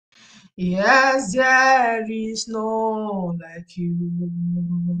Yes, there is none like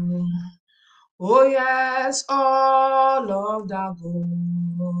you. Oh, yes, all of the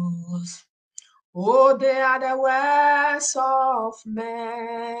gods. Oh, they are the works of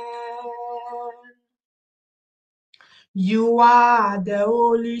men. You are the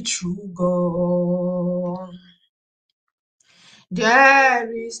only true God. There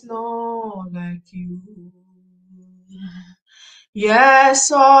is none like you.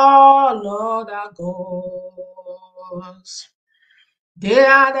 Yes, all other gods. They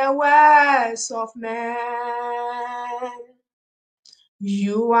are the works of men.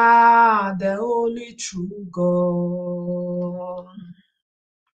 You are the only true God.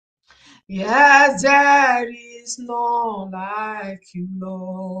 Yes, there is none like you,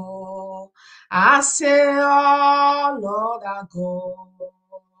 Lord. I say, all other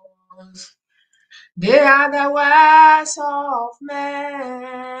gods. They are the works of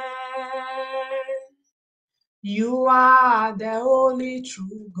men. You are the only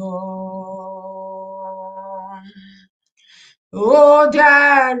true God. Oh,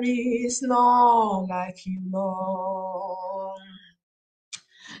 there is none like you, Lord.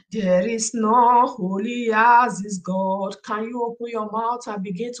 There is no holy as is God. Can you open your mouth and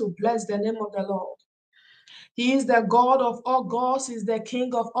begin to bless the name of the Lord? He is the God of all gods. He is the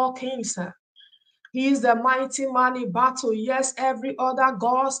King of all kings. He is the mighty man in battle. Yes, every other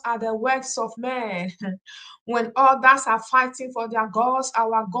gods are the works of men. When others are fighting for their gods,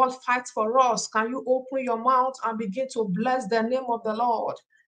 our God fights for us. Can you open your mouth and begin to bless the name of the Lord?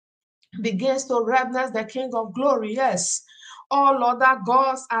 Begins to reverence the King of glory. Yes. All other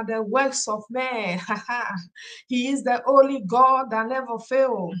gods are the works of man. He is the only God that never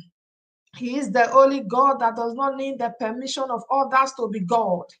fails. He is the only God that does not need the permission of others to be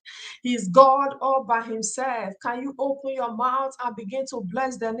God. He is God all by himself. Can you open your mouth and begin to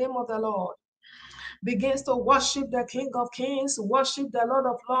bless the name of the Lord? Begins to worship the King of Kings, worship the Lord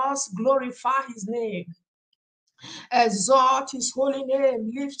of Lords, glorify his name. Exalt his holy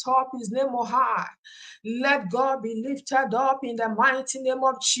name, lift up his name on high. Let God be lifted up in the mighty name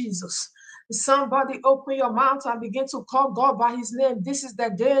of Jesus. Somebody open your mouth and begin to call God by his name. This is the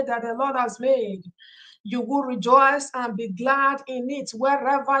day that the Lord has made. You will rejoice and be glad in it.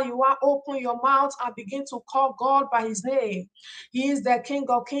 Wherever you are, open your mouth and begin to call God by his name. He is the King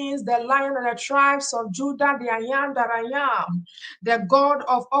of Kings, the Lion of the tribes of Judah, the I am that I am, the God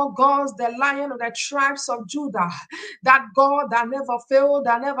of all gods, the Lion of the tribes of Judah, that God that never failed,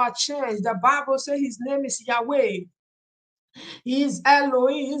 that never changed. The Bible says his name is Yahweh. He is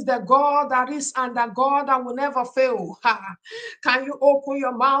Elohim. He is the God that is and the God that will never fail. Can you open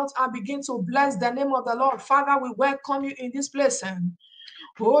your mouth and begin to bless the name of the Lord? Father, we welcome you in this place.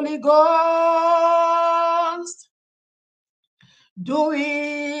 Holy Ghost, do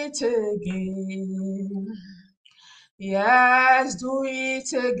it again. Yes, do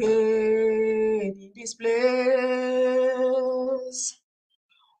it again in this place.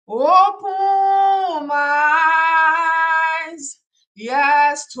 Open my eyes,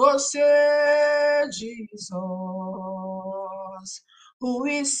 yes, to say Jesus, who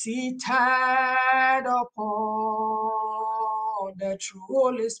is seated upon the true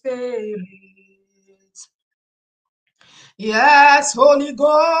Holy Spirit. Yes, Holy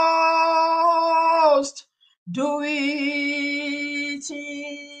Ghost, do it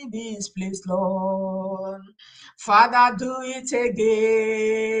in this place, Lord. Father, do it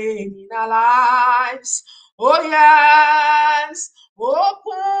again in our lives. Oh, yes,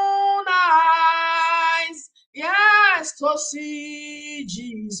 open eyes, yes, to see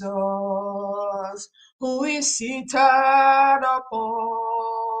Jesus, who is seated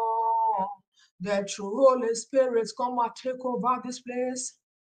upon the true Holy Spirit. Come and take over this place.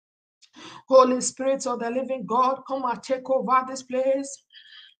 Holy Spirit of the living God, come and take over this place.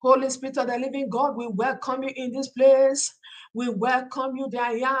 Holy Spirit of the living God, we welcome you in this place. We welcome you, the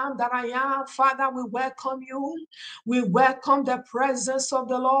I am that I am. Father, we welcome you. We welcome the presence of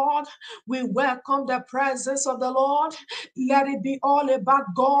the Lord. We welcome the presence of the Lord. Let it be all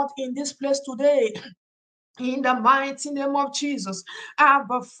about God in this place today. In the mighty name of Jesus.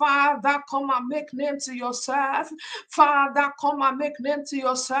 Abba, Father, come and make name to yourself. Father, come and make name to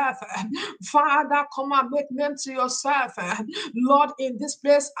yourself. Father, come and make name to yourself. Lord, in this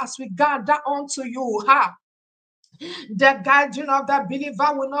place, as we gather unto you, The guiding of the believer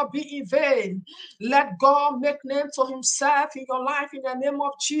will not be in vain. Let God make name to himself in your life in the name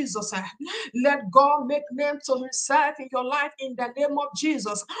of Jesus. Let God make name to himself in your life in the name of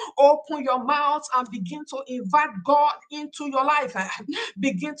Jesus. Open your mouth and begin to invite God into your life.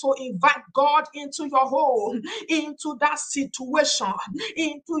 Begin to invite God into your home, into that situation,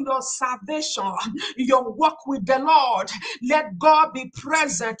 into your salvation, your walk with the Lord. Let God be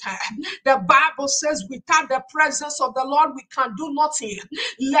present. The Bible says, without the presence of the Lord, we can do nothing.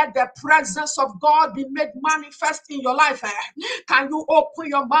 Let the presence of God be made manifest in your life. Can you open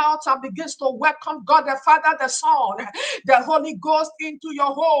your mouth and begin to welcome God, the Father, the Son, the Holy Ghost into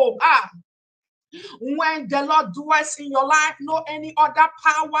your home? When the Lord dwells in your life, no any other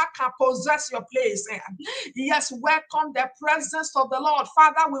power can possess your place. Yes, welcome the presence of the Lord.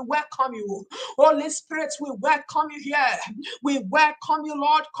 Father, we welcome you. Holy Spirit, we welcome you here. We welcome you,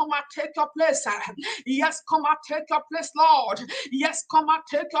 Lord. Come and take your place. Yes, come and take your place, Lord. Yes, come and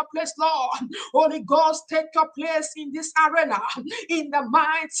take your place, Lord. Holy Ghost, take your place in this arena. In the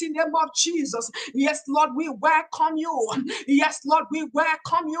mighty name of Jesus. Yes, Lord, we welcome you. Yes, Lord, we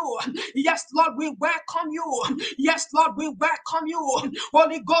welcome you. Yes, Lord, we welcome you. Yes, Lord, we welcome you.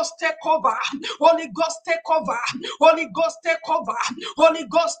 Holy Ghost, take over. Holy Ghost, take over. Holy Ghost, take over. Holy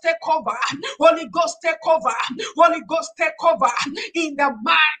Ghost, take over. Holy Ghost, take over. Holy Ghost, take over. In the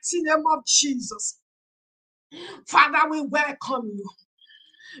mighty name of Jesus. Father, we welcome you.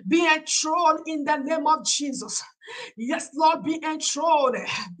 Be enthroned in the name of Jesus. Yes, Lord, be enthroned.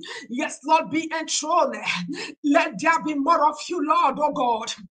 Yes, Lord, be enthroned. Let there be more of you, Lord, oh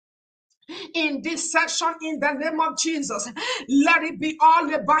God, in this session in the name of Jesus. Let it be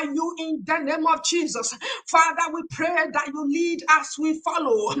all about you in the name of Jesus. Father, we pray that you lead as we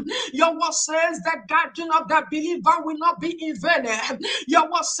follow. Your word says the guardian of the believer will not be in vain. Your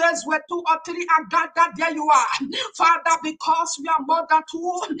word says where two or three are gathered, there you are. Father, because we are more than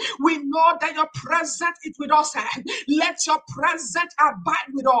two, we know that your presence is with us. Let your presence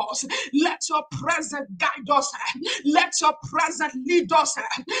abide with us. Let your presence guide us. Let your presence lead us.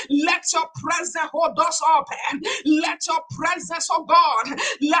 Let your presence hold us up. Let your presence, oh God,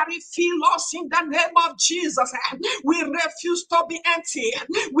 let it fill us in the name of Jesus. We refuse to be empty.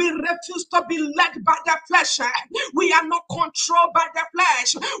 We refuse to be led by the flesh. We are not controlled by the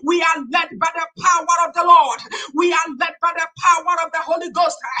flesh. We are led by the power of the Lord. We are led by the power of the Holy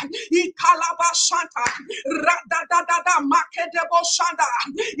Ghost. Ikalabashanta, radadadada, makedebo shanda,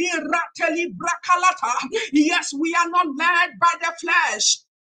 irateli brakalata. Yes, we are not led by the flesh.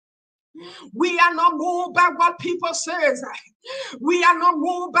 We are not moved by what people say. We are not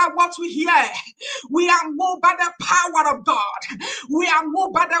moved by what we hear. We are moved by the power of God. We are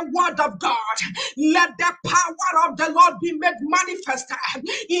moved by the word of God. Let the power of the Lord be made manifest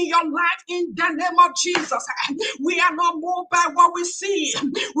in your life in the name of Jesus. We are not moved by what we see.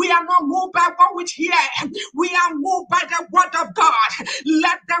 We are not moved by what we hear. We are moved by the word of God.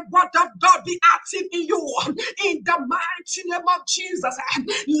 Let the word of God be active in you in the mighty name of Jesus.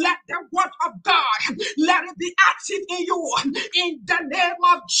 Let the word of God, let it be active in you in the name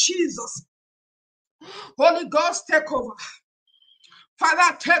of Jesus. Holy Ghost, take over.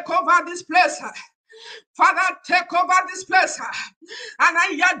 Father, take over this place. Father, take over this place. And I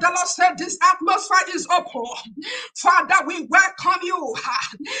hear the Lord say this atmosphere is open. Father, we welcome you.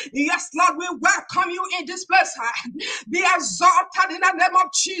 Yes, Lord, we welcome you in this place. Be exalted in the name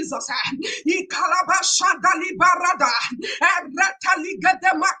of Jesus. Ikalabashadali barada. Eretali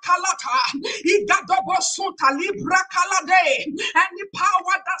makalata. Igadobosunta libra kalade. And the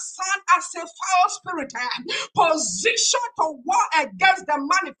power that sound as a foul spirit position to war against the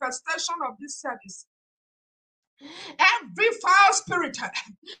manifestation of this service. Every foul spirit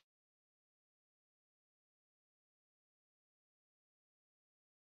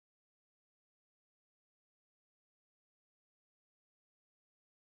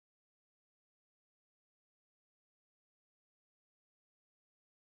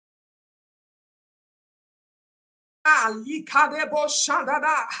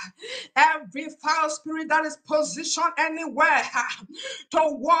every foul spirit that is positioned anywhere to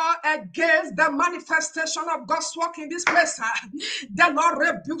war against the manifestation of God's work in this place, the Lord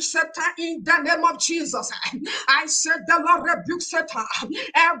rebukes Satan in the name of Jesus. I said the Lord rebukes Satan.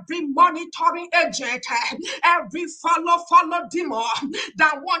 Every monitoring agent, every follow demon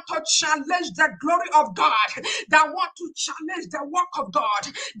that want to challenge the glory of God, that want to challenge the work of God,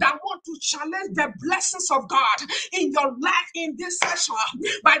 that want to challenge the blessings of God. in your life in this session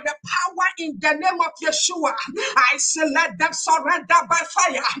by the power in the name of Yeshua. I say, let them surrender by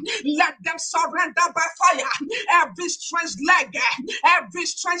fire. Let them surrender by fire. Every strange leg, every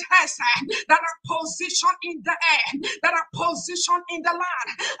strange hands that are positioned in the air, that are positioned in the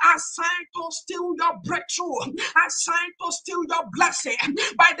land, assigned to steal your breakthrough, assigned to steal your blessing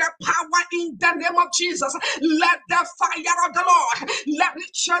by the power in the name of Jesus. Let the fire of the Lord, let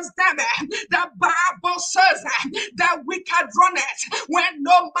it chase them. The Bible says that we can run it when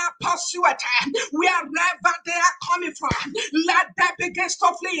no man pursue it. Wherever they are coming from, let them begin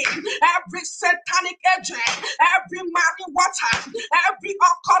to flee. Every satanic agent, every marine water, every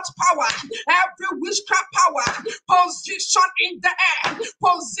occult power, every witchcraft power, position in the air,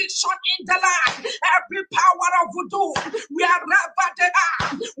 position in the land, every power of voodoo, wherever they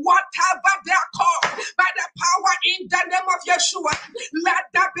are, whatever they are called, by the power in the name of Yeshua, let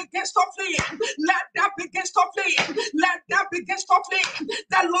them begin to flee. Let them begin to flee. Let them begin to flee.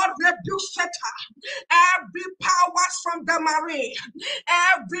 The Lord rebuke Satan. Every powers from the marine,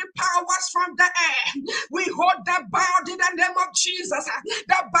 every powers from the air, we hold them bound in the name of Jesus.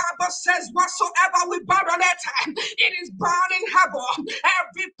 The Bible says, whatsoever we bind on earth, it is bound in heaven.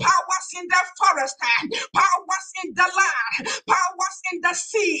 Every powers in the forest, powers in the land, powers in the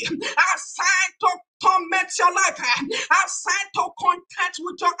sea, assigned to torment your life, assigned to content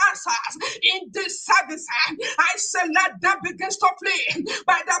with your answers in this service. I say, let them begin to flee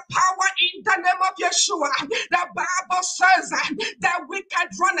by the power in the name of Yeshua. The Bible says that we can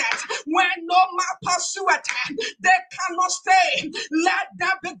run it when no man pursue it. They cannot stay. Let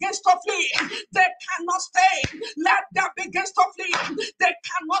them begin to flee. They cannot stay. Let them begin to flee. They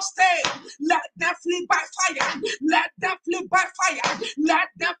cannot stay. Let them flee by fire. Let them flee by fire. Let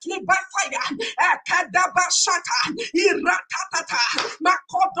them flee by fire. Ekadabashata, Iratatata,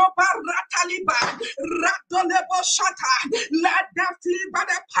 Makodoba Rataliba, Ratolebo Shata. Let them flee by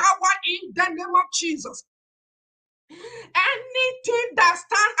the power in the name of Jesus. Anything that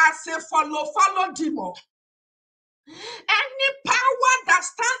stands as a follow demon, any power that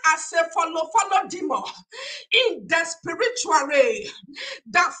stands as a follow demon in the spiritual way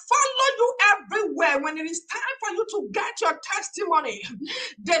that follow you everywhere when it is time for you to get your testimony,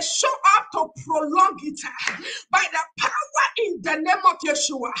 they show up to prolong it by the power in the name of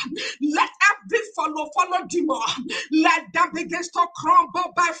Yeshua. Let every follow demon, let them begin to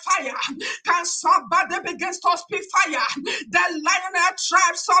crumble by fire. Can somebody begin to speak fire? The lioness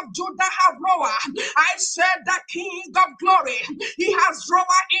tribes of Judah have roared. I said the King of glory, he has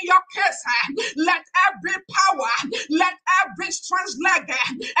roared in your case. Let every power, let every strange leg,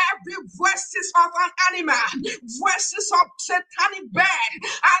 every voices of an animal, voices of satanic bed,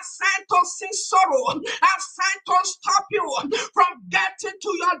 assigned to sing sorrow, assigned to stop you from getting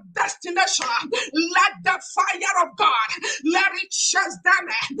to your destination. Let the fire of God, let it chase them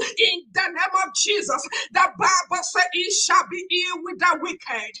in the name of Jesus. The Bible says it shall be ill with the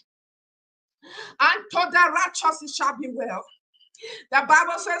wicked, and to the righteous it shall be well. The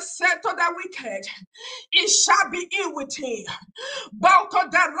Bible says, say to the wicked, it shall be ill with him. But to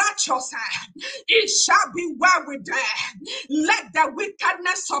the righteous, it shall be well with them. Let the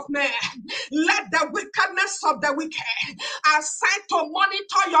wickedness of man, let the wickedness of the wicked, assigned to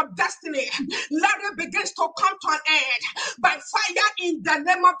monitor your destiny, let it begin to come to an end by fire in the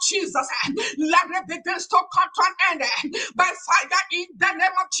name of Jesus. Let it begin to come to an end by fire in the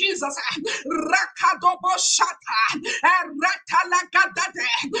name of Jesus. Rakadobo shata, Ratalagadade,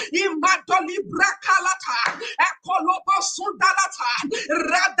 Imadoli Brakalata, Ekolobo Sundalata,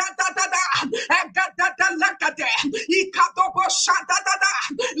 Radadadada, Egadadalagade, Ikadobo Shadadada.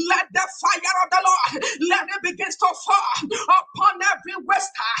 Let the fire of the Lord, let it begin to fall upon every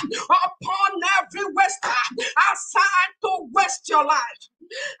waster, upon every waster, assigned to waste your life.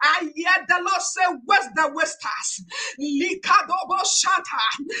 I hear the Lord say, where's the wasters? Likadobo Shanta,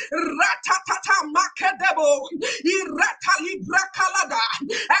 Ratatata Makedebo, Irata Libra Kalada,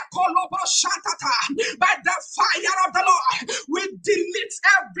 Ekolobo Shantata. By the fire of the Lord, we delete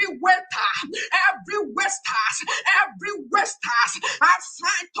every every wasters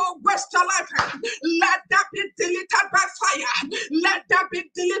assigned to waste your life. Let that be deleted by fire. Let that be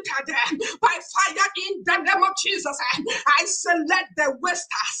deleted by fire in the name of Jesus. I select the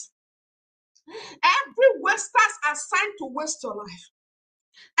wasters. Every wasters assigned to waste your life.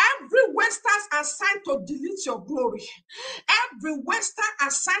 Every wasters assigned to delete your glory. Every waster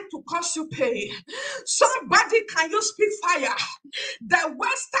assigned to cause you pain. Somebody, can you speak fire? The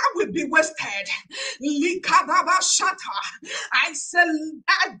waster will be wasted. Likababa shata. I say,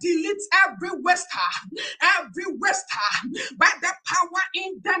 I delete every waster by the power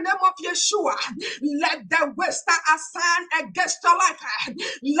in the name of Yeshua. Let the waster assign against your life.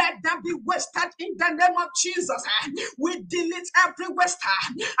 Let them be wasted in the name of Jesus. We delete every waster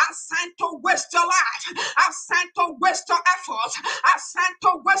assigned to waste your life, assigned to waste your efforts, assigned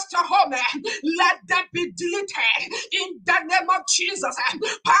to waste your home. Let them be deleted in the name of Jesus.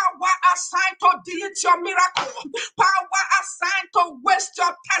 Power assigned to delete your miracle, power assigned to waste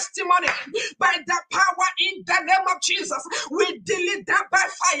your testimony, by the power in the name of Jesus, we delete them by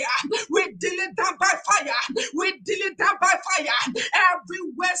fire. We delete them by fire. We delete them by fire. Every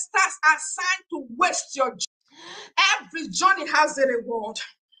wasters assigned to waste your journey. Every journey has a reward.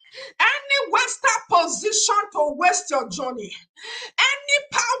 Any waster position to waste your journey, any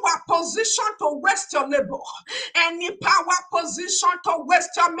power position to waste your labor, any power position to waste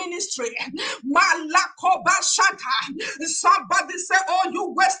your ministry, Malakoba Shanta. Somebody say, oh,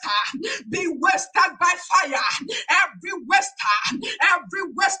 you waster, be wasted by fire. Every waster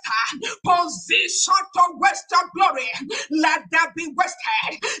position to waste your glory, let that be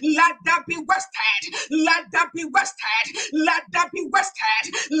wasted. Let that be wasted. Let that be wasted. Let that be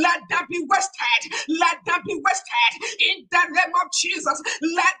wasted. Let that be wasted. Let that be wasted in the name of Jesus.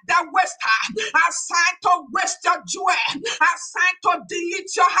 Let the waster assigned to waste your joy, assigned to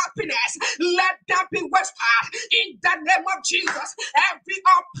delete your happiness, let that be wasted in the name of Jesus. Every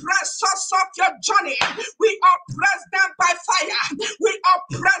oppressors of your journey, we oppress them by fire. We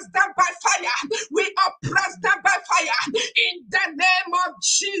oppress them by fire. We oppress them by fire in the name of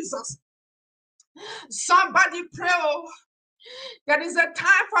Jesus. Somebody pray. Oh, there is a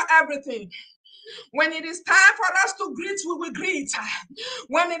time for everything. When it is time for us to greet, we will greet.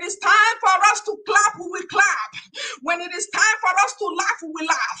 When it is time for us to clap, we will clap. When it is time for us to laugh, we will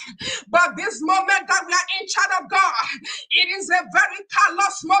laugh. But this moment that we are in charge of God, it is a very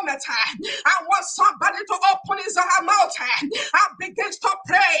callous moment. I want somebody to open his or her mouth and begin to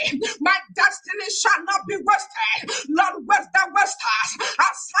pray. My destiny shall not be wasted. Lord, waste the wasters. I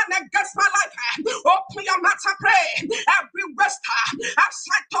stand against my life. Open your mouth and pray. Every waster, I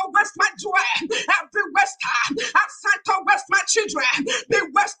stand to waste my joy. Every waster, assigned to waste my children, be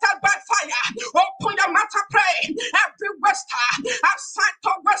wasted by fire. Open your mouth and pray. Every waster, assigned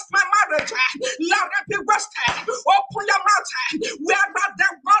to waste my marriage, let it be wasted. Open your mouth. We are not the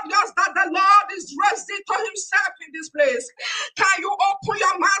warriors that the Lord is raising to himself in this place. Can you open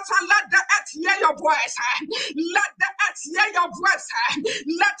your mouth and let the earth hear your voice? Let the earth hear your voice.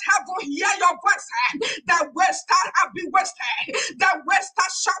 Let heaven hear your voice. The waster have been wasted. The waster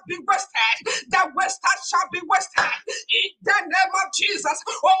shall be wasted. The waster shall be wasted in the name of Jesus.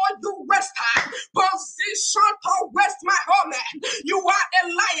 Oh, you waster, position to waste my home. You are a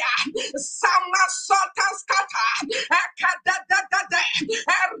liar. Sama Sultan Scatter.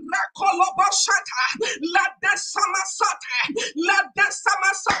 Let the summer salt. Let the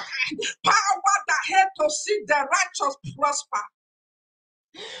summer salt. Power that hate to see the righteous prosper.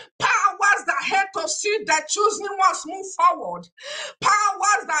 Powers that hate to see the chosen ones move forward.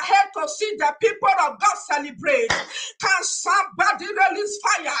 Powers that hate to see the people of God celebrate. Can somebody release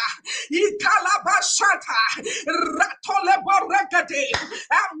fire? Ikalabashata, ratoleboregede,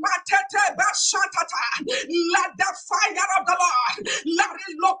 amatete bashatata. Let the fire of the Lord let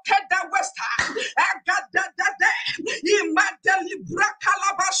it locate the western. Agadadade,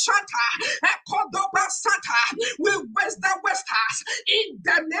 imadelibrakalabashata, ekodobasata. We waste the westers in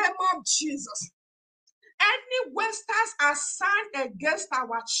the name of Jesus. Any wasters assigned against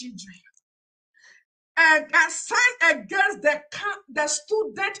our children and assigned against the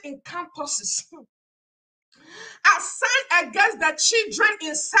student in campuses, assigned against the children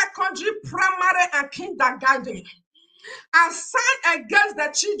in secondary, primary, and kindergarten, assigned against the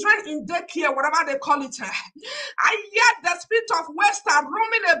children in daycare, whatever they call it. I hear the spirit of Western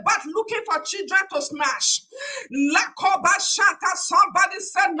roaming about looking for children to smash. Lakoba Shanta, somebody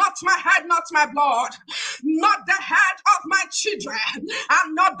said, not my head, not my blood, not the head of my children,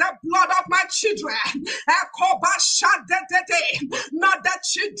 and not the blood of my children. Ekoba Shanta, not the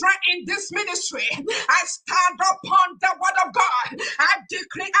children in this ministry. I stand upon the word of God. I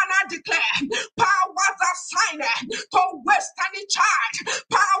decree and I declare, powers assigned to waste any child,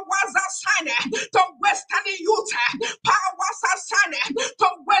 powers assigned to waste any youth, powers assigned to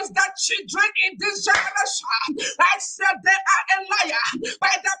waste the children in this generation. I said they are a liar.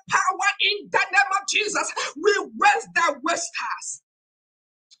 By the power in the name of Jesus, we waste the wasters.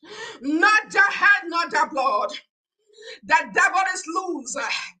 Not the head, not the blood. The devil is loose,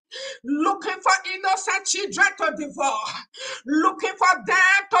 looking for innocent children to devour, looking for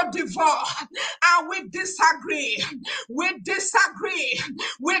them to devour. And we disagree. We disagree.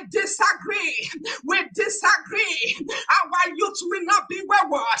 We disagree. We disagree. Our youth will not be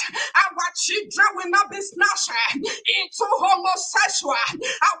wayward. Our children will not be snatched into homosexual.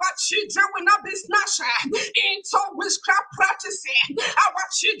 Our children will not be snatched into witchcraft practicing. Our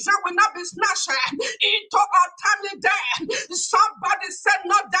children will not be snatched into untimely death. Somebody said,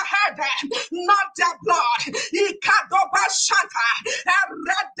 not the head, not the blood. Ikadoba shanta,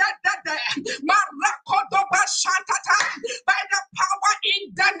 erededede, marakodoba shantata. By the power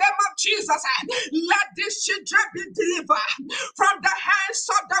in the name of Jesus, let these children be delivered from the hands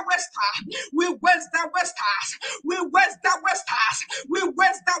of the Western. We waste the Westers. We waste the Westers. We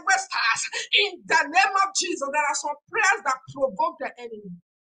waste the Westers. In the name of Jesus, there are some prayers that provoke the enemy.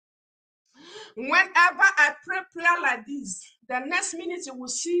 Whenever I pray prayer like this, the next minute you will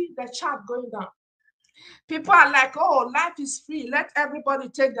see the chart going down. People are like, oh, life is free. Let everybody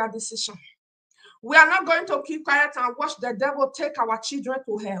take their decision. We are not going to keep quiet and watch the devil take our children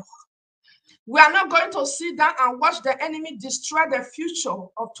to hell. We are not going to sit down and watch the enemy destroy the future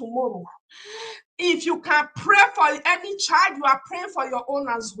of tomorrow. If you can pray for any child, you are praying for your own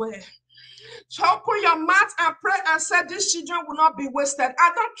as well. So open your mouth and pray and say, these children will not be wasted.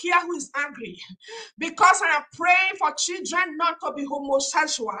 I don't care who is angry, because I am praying for children not to be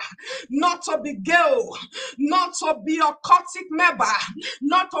homosexual, not to be gay, not to be a cultic member,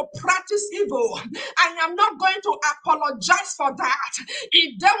 not to practice evil. I am not going to apologize for that.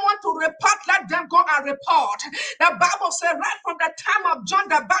 If they want to report, let them go and report. The Bible says right from the time of John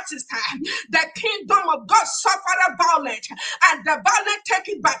the Baptist, the kingdom of God suffered violence, and the violent take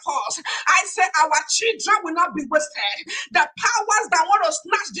it by force. I say our children will not be wasted. The powers that want to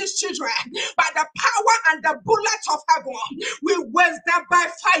snatch these children by the power and the bullets of heaven, we waste them by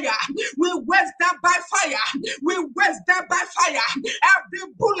fire. We waste them by fire. We waste them by fire.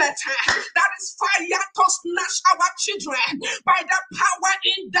 Every bullet that is fire to snatch our children by the power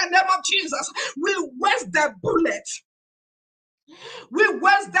in the name of Jesus, we waste the bullet. We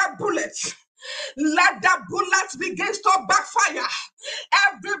waste the bullet. Let the bullets begin to backfire.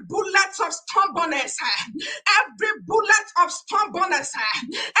 Every bullet of stubbornness, every bullet of stubbornness,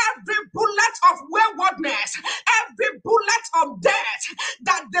 every bullet of waywardness, every bullet of death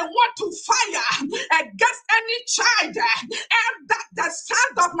that they want to fire against any child, and that the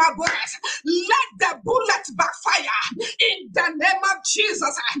sound of my voice, let the bullet backfire in the name of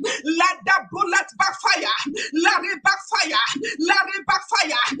Jesus. Let the bullet backfire. Let it backfire. Let it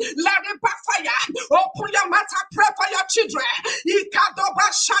backfire. Let it backfire. Open your mouth and pray for your children. Ikadoba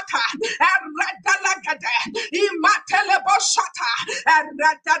shata, eredalagade, imatelebo shata,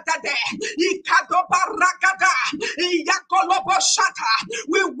 eredadade, ikadoba ragada, iyakolobo shata.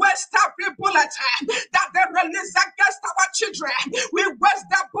 We waste every bullet that they release against our children. We waste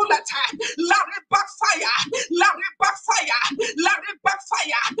the bullet. Let it backfire. Let it backfire. Let it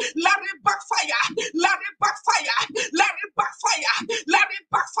backfire. Let it backfire. Let it backfire. Let it backfire. Let it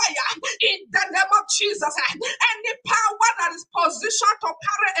backfire. In the name of Jesus, any power that is positioned to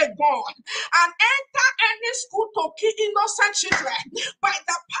carry a gun and enter any school to kill innocent children, by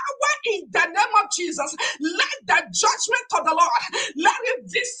the power in the name of Jesus, let the judgment of the Lord, let it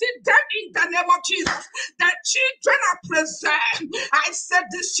visit them in the name of Jesus. The children are preserved. I said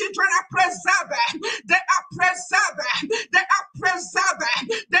these children are preserved. They are preserved. They are preserved.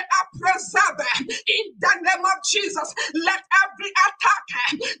 They are preserved in the name of Jesus. Let every attack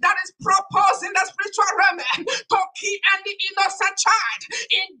that is proposed in the spiritual realm to kill any innocent child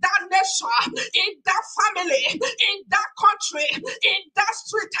in that nation, in that family, in that country, in that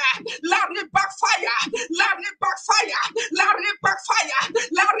street, let it backfire. Let it backfire. Let it backfire.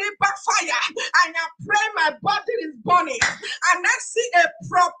 Let it backfire. And I pray my body is burning, and I see a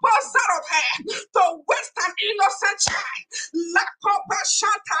proposal of her to waste an innocent child.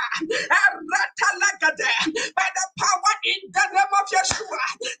 Lakobashata, Eratalagade. By the power in the name of Yeshua,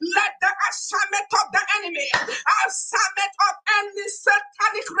 let the assignment of the enemy, assignment of any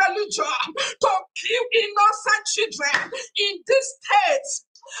satanic religion to kill innocent children in this state,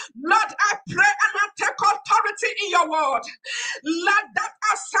 Lord, I pray and I take authority in your word. Let that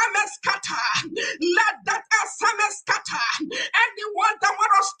assignment scatter. Let that assignment scatter. Anyone that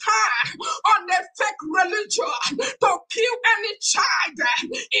want to stand on a fake religion to kill any child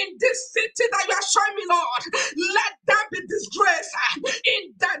in this city that you are showing me, Lord, let them be disgraced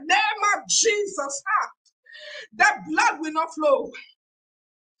in the name of Jesus. That blood will not flow.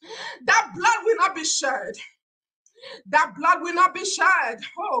 That blood will not be shed. That blood will not be shed.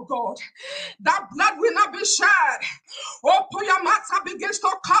 Oh God. That blood will not be shed. Open your mouth and begin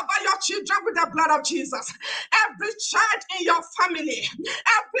to cover your children with the blood of Jesus. Every child in your family,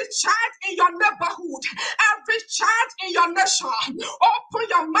 every child in your neighborhood, every child in your nation, open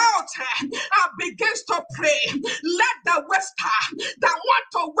your mouth and begin to pray. Let the waster that want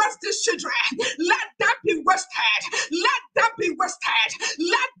to waste these children, let them be wasted. Let them be wasted.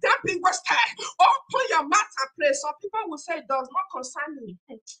 Let them be wasted. Open your mouth and pray. Some people will say it does not concern me.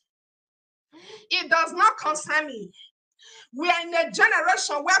 It does not concern me. We are in a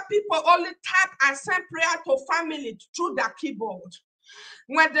generation where people only type and send prayer to family through their keyboard.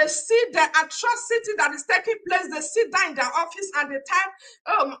 When they see the atrocity that is taking place, they sit down in their office and they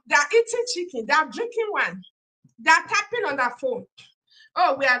type, they are eating chicken, they are drinking wine, they are tapping on their phone.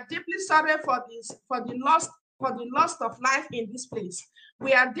 Oh, we are deeply sorry for this, for the loss of life in this place.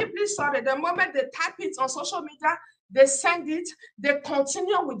 We are deeply sorry. The moment they type it on social media, they send it, they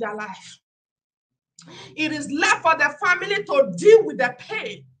continue with their life. It is left for the family to deal with the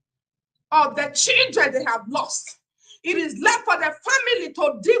pain of the children they have lost. It is left for the family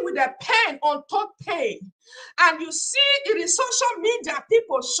to deal with the pain, untold pain. And you see, it is social media,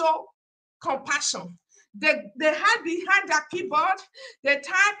 people show compassion. They hide behind their keyboard, they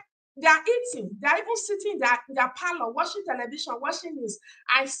type, they are eating, they are even sitting in their parlor, watching television, watching this.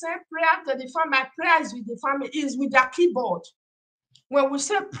 I send prayer to the family, my prayer is with the family, is with their keyboard. When we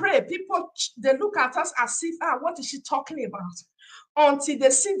say pray, people, they look at us as if, what is she talking about? Until they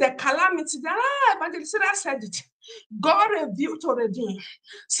see the calamity, Evangelist said it. God revealed to redeem.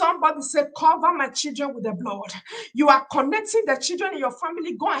 Somebody said, cover my children with the blood. You are connecting the children in your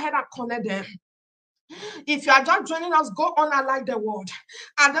family. Go ahead and connect them. If you are just joining us, go on and like the word.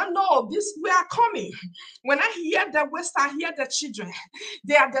 I don't know, this we are coming. When I hear the West, I hear the children.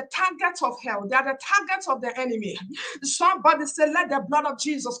 They are the targets of hell. They are the targets of the enemy. Somebody say, let the blood of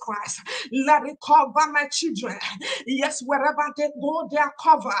Jesus Christ, let it cover my children. Yes, wherever they go, they are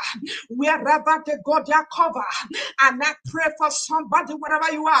covered. Wherever they go, they are covered. And I pray for somebody,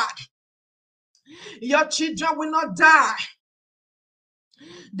 wherever you are, your children will not die.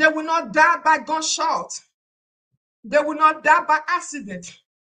 They will not die by gunshot. They will not die by accident.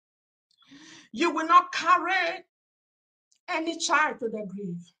 You will not carry any child to the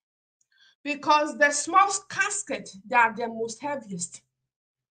grave. Because the small casket, they are the most heaviest.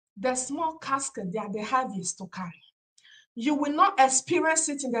 The small casket, they are the heaviest to carry. You will not experience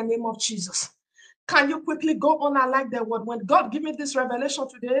it in the name of Jesus. Can you quickly go on and like the word? When God gave me this revelation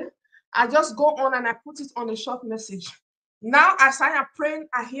today, I just go on and I put it on a short message. Now, as I am praying,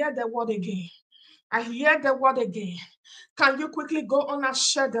 I hear the word again. I hear the word again. Can you quickly go on and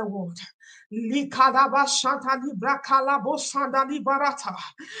share the word? Likadaba shanta libra kalabo sanda libarata.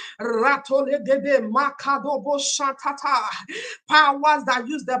 Rato legede makadobo shantata. Powers that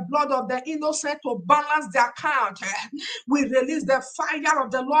use the blood of the innocent to balance their account. We release the fire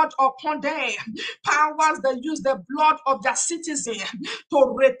of the Lord upon them. Powers that use the blood of their citizens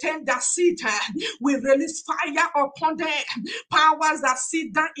to retain their seat. We release fire upon them. Powers that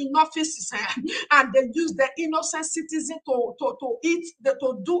sit down in offices and they use the innocent citizen to eat,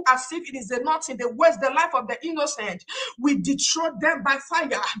 to do as if it is a nothing. They waste the life of the innocent. We destroy them by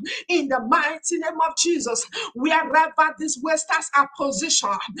fire in the mighty name of Jesus. Wherever these wasters are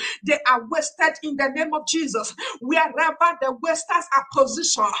positioned, they are wasted in the name of Jesus. Wherever the wasters are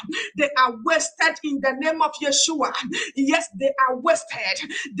positioned, they are wasted in the name of Yeshua. Yes, they are wasted.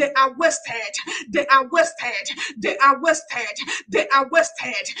 They are wasted. They are wasted. They are wasted. They are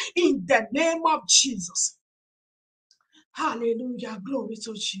wasted in the name of Jesus. Hallelujah. Glory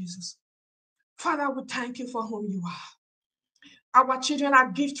to Jesus. Father, we thank you for whom you are. Our children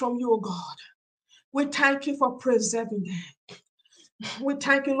are gifts from you, O God. We thank you for preserving them. We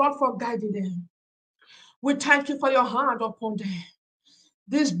thank you, Lord, for guiding them. We thank you for your hand upon them.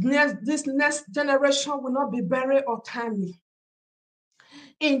 This next generation will not be buried or timely.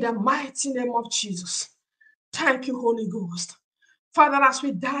 In the mighty name of Jesus. Thank you, Holy Ghost. Father, as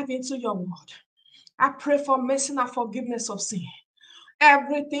we dive into your word, I pray for mercy and forgiveness of sin.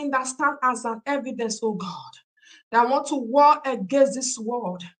 Everything that stands as an evidence, oh God, that want to war against this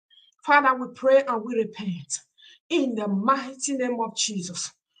world. Father, we pray and we repent. In the mighty name of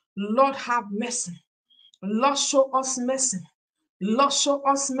Jesus. Lord, have mercy. Lord, show us mercy. Lord, show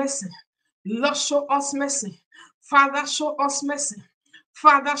us mercy. Lord, show us mercy. Father, show us mercy.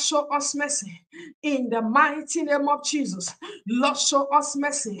 Father, show us mercy. In the mighty name of Jesus, Lord, show us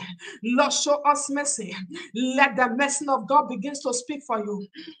mercy. Lord, show us mercy. Let the mercy of God begin to speak for you.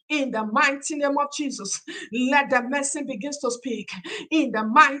 In the mighty name of Jesus, let the mercy begin to speak. In the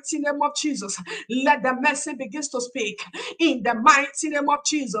mighty name of Jesus, let the mercy begin to speak. In the mighty name of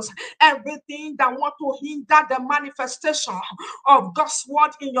Jesus, everything that want to hinder the manifestation of God's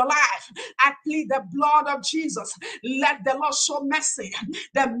word in your life, I plead the blood of Jesus. Let the Lord show mercy.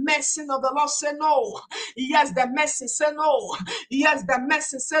 The mercy of the Lord say no. Yes, the mercy say no. Yes, the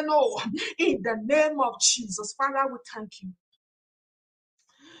mercy say no. In the name of Jesus, Father, we thank you.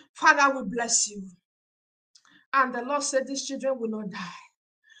 Father, we bless you. And the Lord said these children will not die.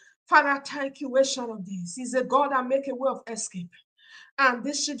 Father, thank you, Ancient of Days. He's a God that make a way of escape. And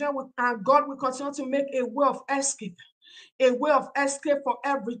these children and God will continue to make a way of escape. A way of escape for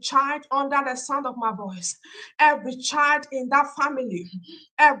every child under the sound of my voice, every child in that family,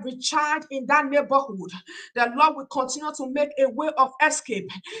 every child in that neighborhood. The Lord will continue to make a way of escape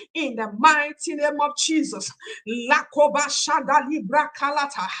in the mighty name of Jesus. Lakoba shanda libra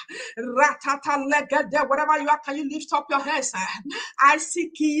kalata, ratata legede. Whatever you are, can you lift up your hands? I see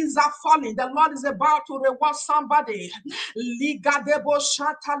keys are falling. The Lord is about to reward somebody. Ligadebo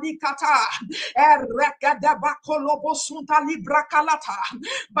shatalikata, erekadeba kolobo sunta libra kalata.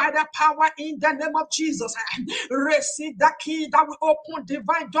 By the power in the name of Jesus, receive the key that will open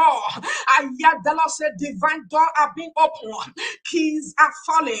divine door. I hear the Lord say divine door are being opened. Keys are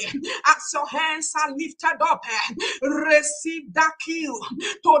falling as your hands are lifted up. Receive that key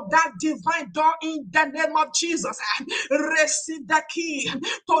to that divine door in the name of Jesus. Receive the key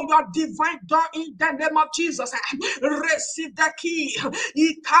to your divine door in the name of Jesus. Receive the key.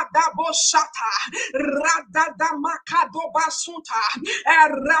 Ikadabo shata. Radada makado basunta.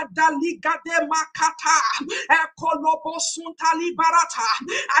 Rada liga de makata. Ekolobo sunta libarata.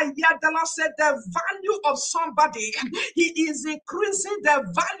 I hear the Lord said the value of somebody. He is increasing the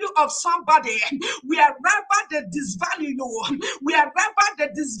value of somebody. Wherever they disvalue you, wherever they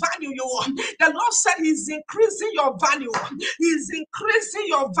disvalue you, the Lord said He's increasing your value. He's increasing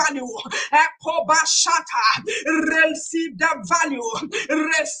your value. Ekoba shata. Receive the value.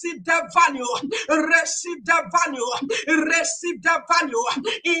 Receive the value. Receive the value. Receive the value.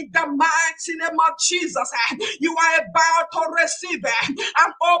 In the mighty name of Jesus, you are about to receive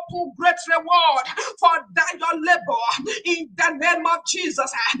an open great reward for that your labor. In the name of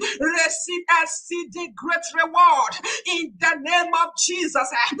Jesus, receive exceeding great reward. In the name of Jesus,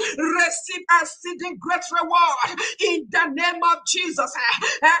 receive exceeding great reward. In the name of Jesus,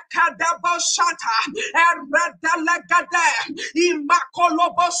 Kadabo Shata, Radalagade,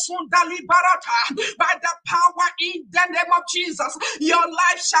 Imakolobo Sundali Barata. By the power in the name of Jesus, your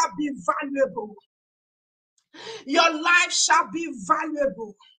life shall be valuable. Your life shall be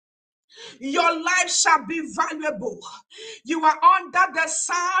valuable. Your life shall be valuable. You are under the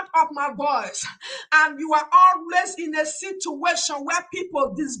sound of my voice, and you are always in a situation where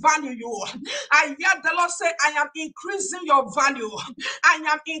people disvalue you. I hear the Lord say, I am increasing your value. I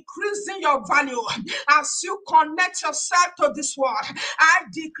am increasing your value. As you connect yourself to this word, I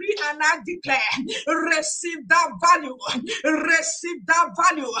decree and I declare, receive that value. Receive that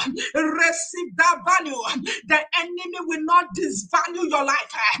value. Receive that value. The enemy will not disvalue your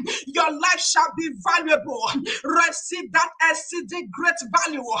life. Your life shall be valuable. Receive that exceeding great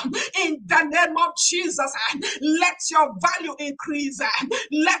value in the name of Jesus. Let your value increase.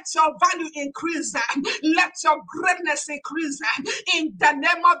 Let your value increase. Let your greatness increase in the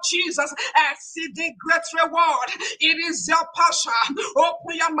name of Jesus. Exceeding great reward. It is your passion.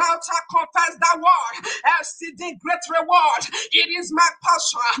 Open your mouth and confess that word. Exceeding great reward. It is my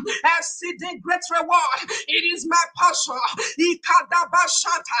passion. Exceeding great reward. It is my passion.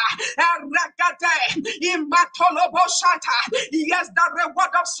 Ikadabashata. Yes, the reward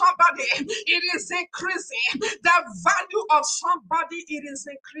of somebody, it is increasing. The value of somebody, it is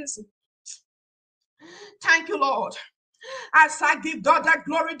increasing. Thank you, Lord. As I give God the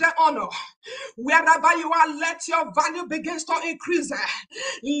glory, the honor, wherever you are, let your value begins to increase.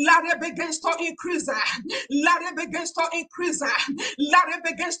 Let it begins to increase. Let it begins to increase. Let it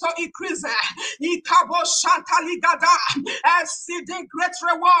begins to increase. Ikabo Shantaligada, exceeding great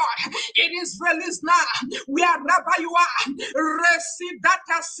reward. It is released now. Wherever you are, receive that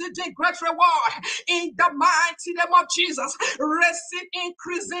exceeding great reward in the mighty name of Jesus. Receive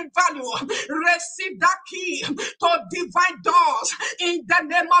increasing value. Receive that key to divine divine doors in the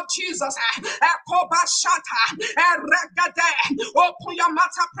name of Jesus. Open your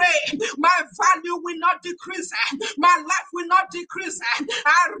mouth and pray. My value will not decrease. My life will not decrease.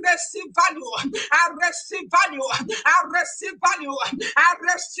 I receive value. I receive value. I receive value. I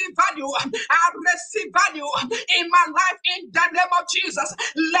receive value. I receive value in my life in the name of Jesus.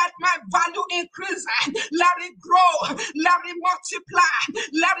 Let my value increase. Let it grow. Let it multiply.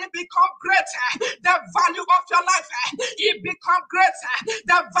 Let it become greater. The value of your life, it become greater.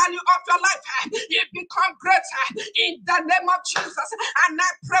 The value of your life, it become greater in the name of Jesus. And I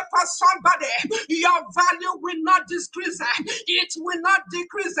pray for somebody, your value will not decrease. It will not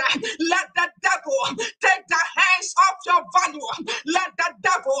decrease. Let the devil take the hands off your value. Let the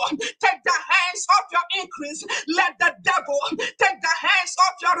devil take the hands off your increase. Let the devil take the hands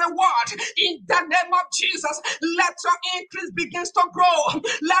off your reward in the name of Jesus. Let your increase begins to grow.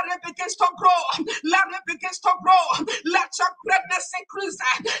 Let it begins to grow. Let it begins to grow. Let your greatness increase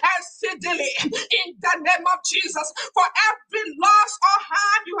exceedingly in the name of Jesus. For every loss or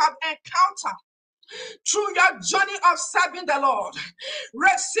harm you have encountered through your journey of serving the Lord,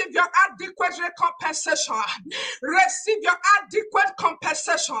 receive your adequate compensation. Receive your adequate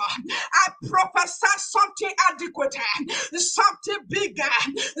compensation. I prophesy something adequate, something bigger,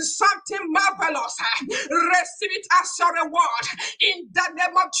 something marvelous. Receive it as your reward in the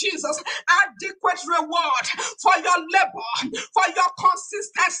name of Jesus. Adequate reward for your labor, for your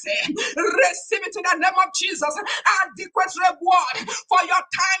consistency. Receive it in the name of Jesus. Adequate reward for your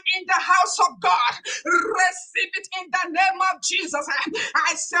time in the house of God. Receive it in the name of Jesus.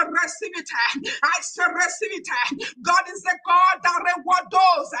 I say receive it. I say receive it. God is the God that rewards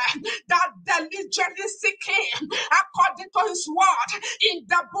those that diligently seek Him according to His word in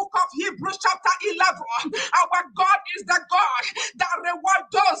the book of Hebrews chapter 11. Our God is the God that rewards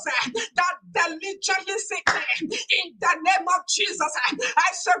those that diligently seek Him in the name of Jesus. I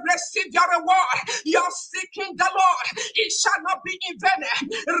say receive your reward. You're seeking the Lord. It shall not be in vain.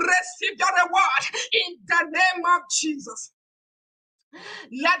 Receive your reward in the name of Jesus.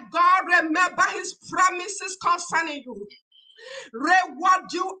 Let God remember His promises concerning you.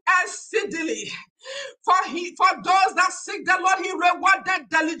 Reward you exceedingly. For those that seek the Lord, He rewarded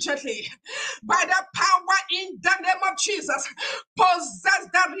diligently. By the power in the name of Jesus, possess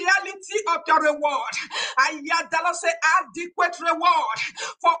the reality of your reward. I hear the Lord say adequate reward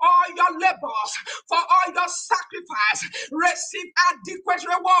for all your labors, for all your sacrifice. Receive adequate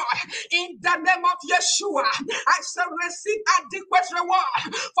reward in the name of Yeshua. I say receive adequate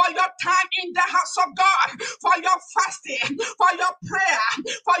reward for your time in the house of God, for your fasting, for your prayer,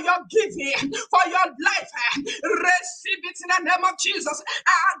 for your giving, for your life. Receive it in the name of Jesus.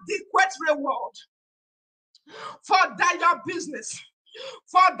 Adequate reward for that your business,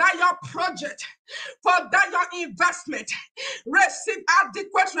 for that your project, for that your investment. Receive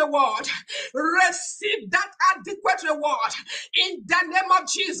adequate reward. Receive that adequate reward in the name of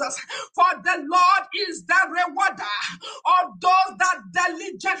Jesus. For the Lord is the rewarder of those that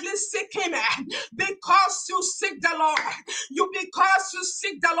diligently seek Him. Because you seek the Lord, because you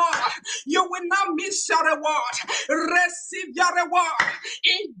seek the Lord, you will not miss your reward. Receive your reward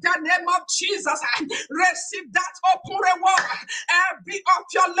in the name of Jesus. Receive that open reward. Every of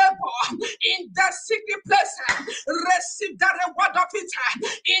your labor in the secret place, receive the reward of it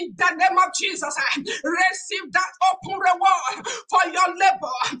in the name of Jesus. Receive that open reward for your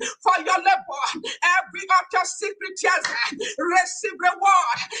labor, for your labor. Every of your secret tears, receive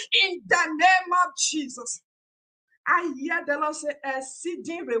reward in the name of Jesus. I hear the Lord say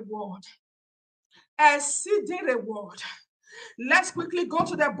exceeding reward. Exceeding reward. Let's quickly go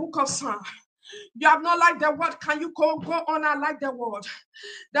to the book of Psalms. You have not liked the word. Can you go on and like the word?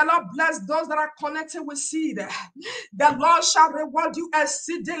 The Lord bless those that are connected with seed. The Lord shall reward you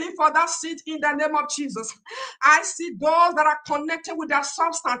exceedingly for that seed in the name of Jesus. I see those that are connected with their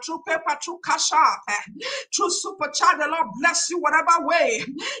substance through paper, through cash app, through super chat. The Lord bless you whatever way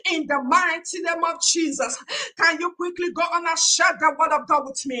in the mighty name of Jesus. Can you quickly go on and share the word of God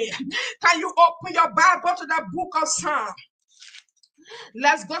with me? Can you open your Bible to the book of Psalms?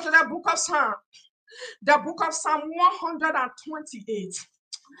 Let's go to the book of Psalms. The book of Psalm 128.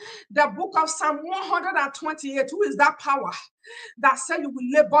 The book of Psalm 128. Who is that power that said you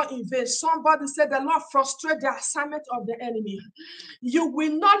will labor in vain? Somebody said the Lord frustrate the assignment of the enemy. You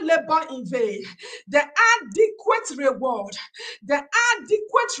will not labor in vain. The adequate reward, the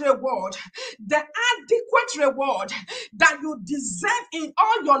adequate reward, the adequate reward that you deserve in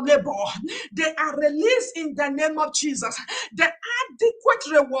all your labor, they are released in the name of Jesus. The adequate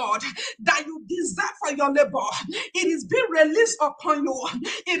good reward that you deserve for your labor. It is being released upon you.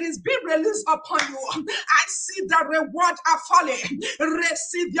 It is being released upon you. I see the reward are falling.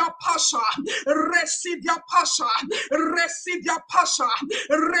 Receive your portion. Receive your portion. Receive your portion.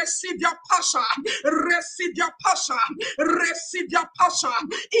 Receive your portion. Receive your portion. Receive your portion.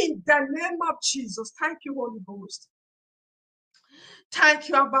 In the name of Jesus. Thank you, Holy Ghost. Thank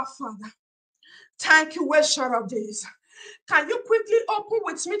you, Abba Father. Thank you, Ancient of Days. Can you quickly open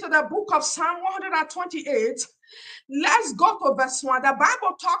with me to the book of Psalm 128? Let's go to verse 1. The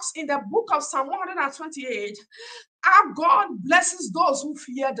Bible talks in the book of Psalm 128. Our God blesses those who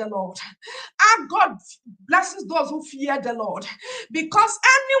fear the Lord. Our God blesses those who fear the Lord. Because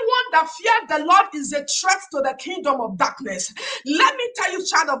anyone that fears the Lord is a threat to the kingdom of darkness. Let me tell you,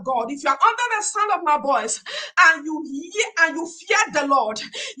 child of God, if you are under the sound of my voice and you hear and you fear the Lord,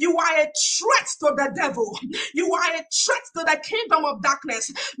 you are a threat to the devil. You are a threat to the kingdom of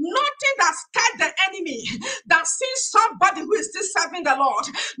darkness. Nothing that scared the enemy that sees somebody who is still serving the Lord.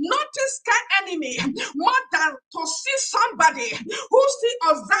 Nothing scared enemy more than to see somebody who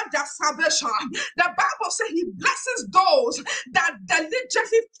still observe their salvation. The Bible says he blesses those that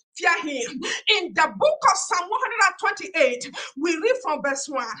diligently fear him. In the book of Psalm 128, we read from verse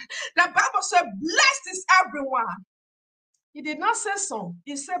 1. The Bible says, blessed is everyone. He did not say some.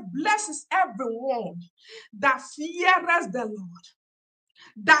 He said, blessed is everyone that feareth the Lord,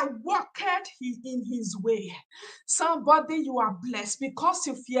 that walketh in his way. Somebody, you are blessed because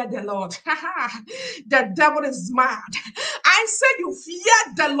you fear the Lord. The devil is mad. I say you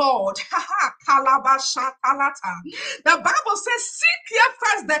fear the Lord. The Bible says, seek ye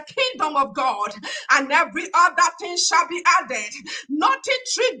first the kingdom of God, and every other thing shall be added. Nothing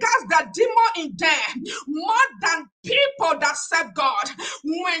triggers the demon in them more than people that serve God.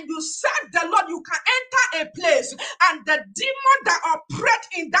 When you serve the Lord, you can enter a place, and the demon that operate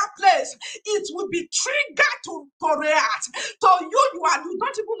in that place, it will be triggered to react. To you, you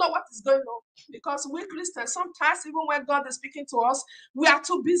don't even know what is going on. Because we Christians, sometimes even when God is speaking to us, we are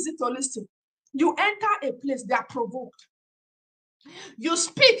too busy to listen. You enter a place, they are provoked. You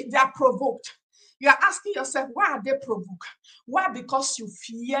speak, they are provoked. You are asking yourself, why are they provoked? Why? Because you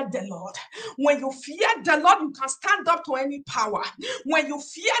fear the Lord. When you fear the Lord, you can stand up to any power. When you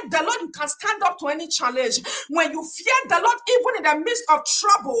fear the Lord, you can stand up to any challenge. When you fear the Lord, even in the midst of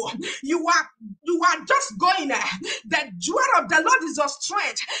trouble, you are just going there. The joy of the Lord is your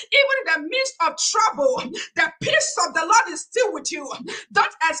strength. Even in the midst of trouble, the peace of the Lord is still with you.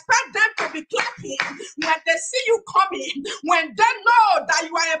 Don't expect them to be clapping when they see you coming, when they know that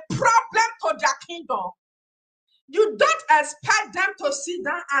you are a problem to their kingdom. You don't expect them to sit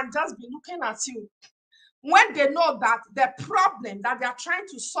down and just be looking at you when they know that the problem that they are trying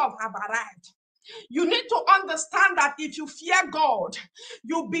to solve have arrived. You need to understand that if you fear God,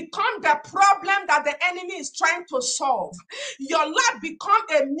 you become the problem that the enemy is trying to solve. Your life become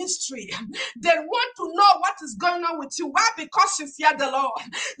a mystery. They want to know what is going on with you. Why? Because you fear the Lord.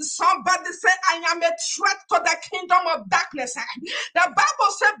 Somebody say, I am a threat to the kingdom of darkness. The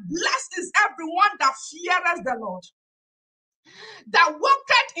Bible said, blessed is everyone that feareth the Lord, that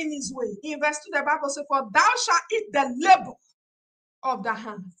walketh in his way. In verse 2, the Bible says, for thou shalt eat the labor of the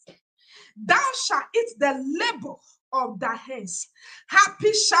hands. Thou shalt eat the labor of thy hands.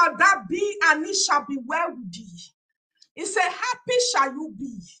 Happy shall that be, and it shall be well with thee. He said, happy shall you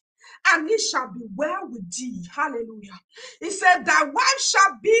be, and it shall be well with thee. Hallelujah. He said, thy wife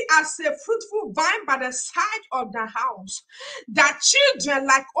shall be as a fruitful vine by the side of the house, thy children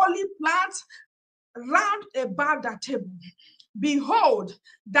like olive plants round about the table. Behold,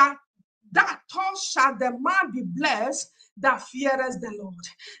 that thus shall the man be blessed that feareth the Lord.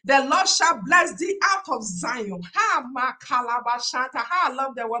 The Lord shall bless thee out of Zion. I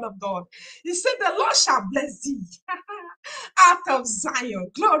love the word of God. He said, the Lord shall bless thee out of Zion.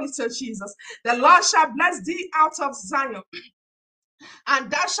 Glory to Jesus. The Lord shall bless thee out of Zion,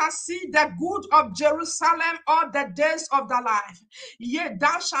 and thou shalt see the good of Jerusalem all the days of thy life. Yea,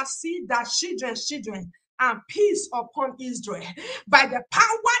 thou shalt see thy children, and peace upon Israel. By the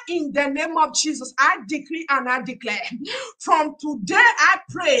power in the name of Jesus, I decree and I declare, from today I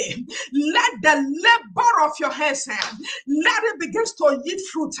pray, let the labor of your hands, let it begin to yield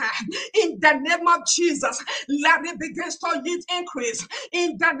fruit in the name of Jesus. Let it begin to yield increase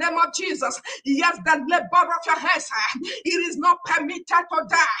in the name of Jesus. Yes, the labor of your hands, it is not permitted to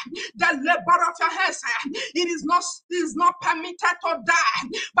die. The labor of your hands, it is not permitted to die.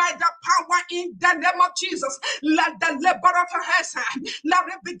 By the power in the name of Jesus, let the labor of your hands, let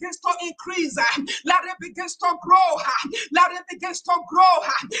it begin to increase, let it begin to grow, let it begin to grow,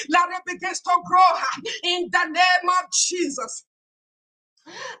 let it begin to grow in the name of Jesus.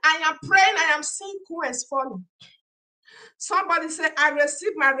 I am praying, I am seeing coins falling. Somebody say, I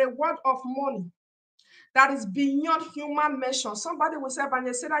receive my reward of money that is beyond human measure. Somebody will say, but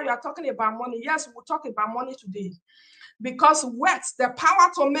they say that you are talking about money. Yes, we'll talk about money today. Because wealth, the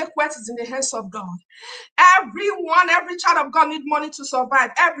power to make wealth is in the hands of God. Everyone, every child of God need money to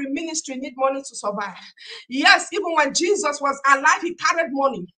survive. Every ministry need money to survive. Yes, even when Jesus was alive, he carried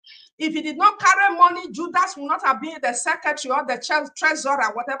money. If he did not carry money, Judas would not have been the secretary or the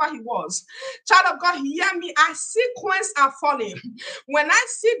treasurer, whatever he was. Child of God, hear me. I see coins are falling. When I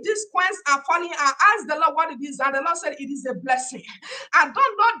see these coins are falling, I ask the Lord what it is, and the Lord said it is a blessing. I don't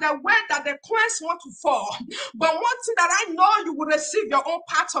know the way that the coins want to fall, but one thing that I know, you will receive your own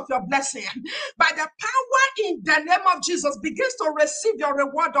part of your blessing. By the power in the name of Jesus, begins to receive your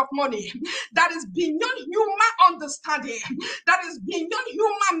reward of money that is beyond human understanding, that is beyond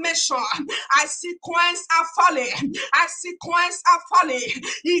human measure. I see coins are falling. I see coins are falling.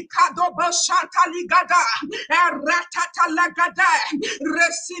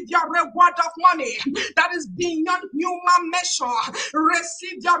 Receive your reward of money that is beyond human measure.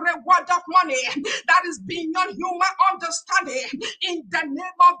 Receive your reward of money that is beyond human understanding. In the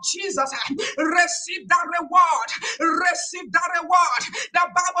name of Jesus, receive that reward. Receive that reward. The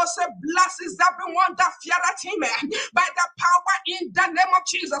Bible says, blessed is everyone that feareth him. By the power in the name of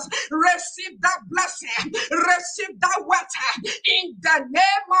Jesus, receive that blessing. Receive that wealth. In the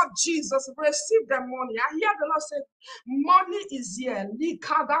name of Jesus, receive the money. I hear the Lord say, money is here. We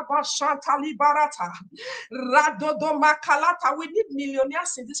need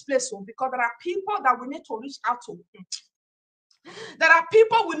millionaires in this place because there are people that we need to reach out to. There are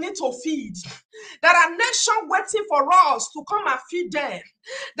people we need to feed. There are nations waiting for us to come and feed them.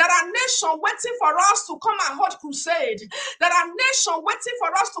 There are nations waiting for us to come and hold crusade. There are nations waiting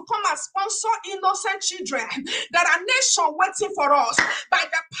for us to come and sponsor innocent children. There are nations waiting for us. By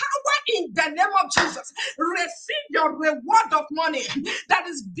the power in the name of Jesus, receive your reward of money that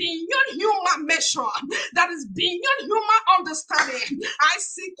is beyond human measure, that is beyond human understanding. I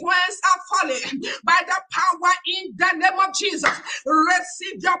see coins are falling. By the power in the name of Jesus,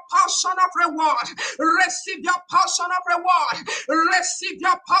 receive your portion of reward. Receive your portion of reward. Receive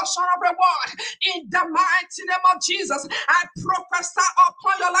your portion of reward. In the mighty name of Jesus, I prophesy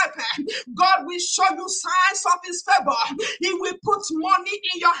upon your life. God will show you signs of his favor. He will put money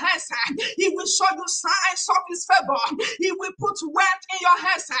in your hands. He will show you signs of his favor. He will put wealth in your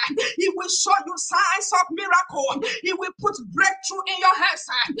hands. He will show you signs of miracle. He will put breakthrough in your hands.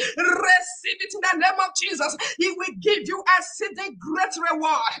 Receive it in the name of Jesus. He will give you exceeding great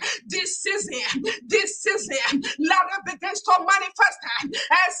reward this season. This season, let it begin to manifest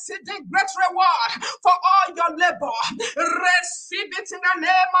exceeding great reward for all your labor. Receive it in the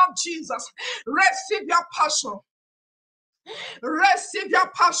name of Jesus. Receive your passion. Receive your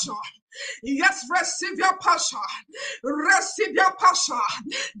passion. Yes, receive your passion. Receive your passion.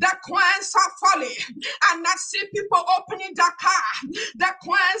 The coins are falling. And I see people opening their car. The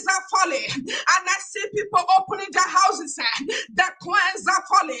coins are falling. And I see people opening their houses. The coins are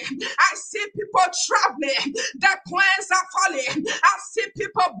falling. I see people traveling. The coins are falling. I see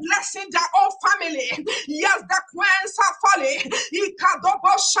people blessing their own family. Yes, the coins are falling.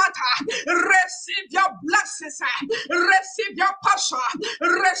 Receive your blessings. Receive your passion.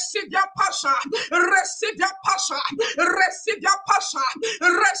 Receive your passion. Receive your passion. Receive your passion.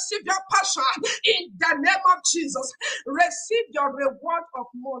 Receive your passion. In the name of Jesus, receive your reward of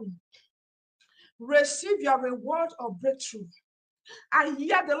money. Receive your reward of breakthrough. I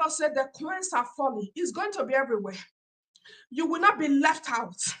hear the Lord say the coins are falling. It's going to be everywhere. You will not be left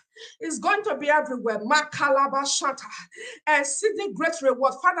out. It's going to be everywhere. Makalabashata. Exceeding great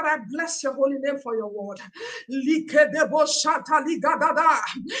reward. Father, I bless your holy name for your word. Likedeboshata ligadada.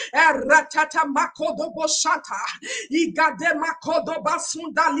 Eratata makodoboshata. Igade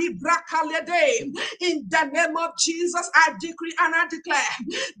makodobasunda librakalede. In the name of Jesus, I decree and I declare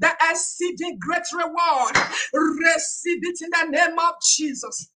the exceeding great reward. Receive it in the name of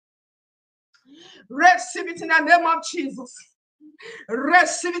Jesus. Receive it in the name of Jesus.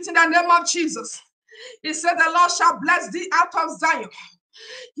 Receive it in the name of Jesus. He said, the Lord shall bless thee out of Zion.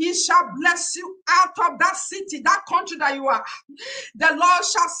 He shall bless you out of that city, that country that you are. The Lord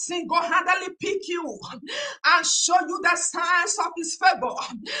shall single-handedly pick you and show you the signs of his favor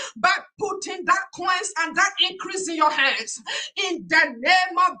by putting that coins and that increase in your hands. In the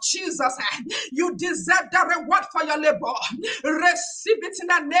name of Jesus, you deserve the reward for your labor. Receive it in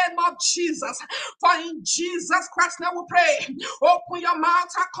the name of Jesus. For in Jesus Christ's name we pray. Open your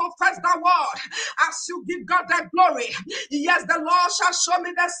mouth and confess the word as you give God the glory. Yes, the Lord shall show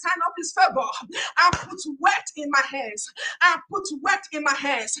me the sign of his favor. I put weight in my hands. I put weight in my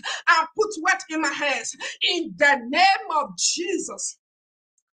hands. I put weight in my hands. In the name of Jesus,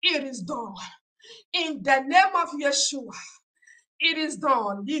 it is done. In the name of Yeshua, it is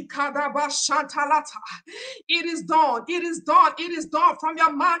done. It is done. It is done. It is done. From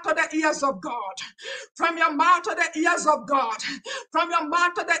your mouth to the ears of God. From your mouth to the ears of God. From your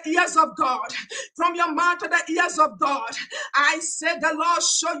mouth to the ears of God. From your mouth to the ears of God. I said the Lord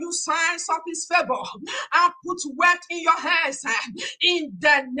show you signs of his favor. I put weight in your hands. In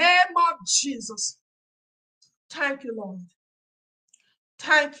the name of Jesus. Thank you, Lord.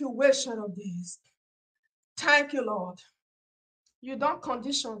 Thank you, Ancient of Days. Thank you, Lord. You don't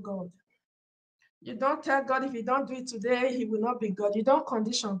condition God. You don't tell God if you don't do it today, he will not be God. You don't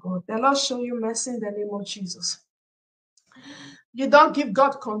condition God. The Lord show you mercy in the name of Jesus. You don't give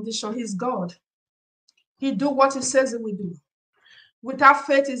God condition. He's God. He do what he says he will do. Without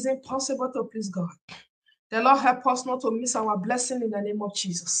faith, it's impossible to please God. The Lord help us not to miss our blessing in the name of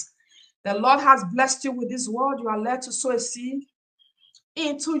Jesus. The Lord has blessed you with this word. You are led to sow a seed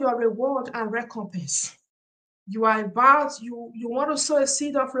into your reward and recompense. You are about, you want to sow a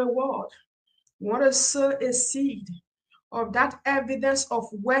seed of reward. You want to sow a seed of that evidence of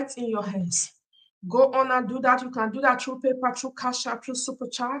wealth in your hands. Go on and do that. You can do that through paper, through cash app, through super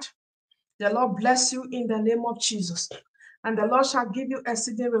chat. The Lord bless you in the name of Jesus. And the Lord shall give you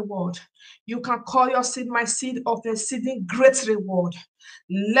exceeding reward. You can call your seed my seed of exceeding great reward.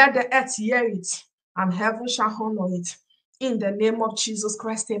 Let the earth hear it, and heaven shall honor it. In the name of Jesus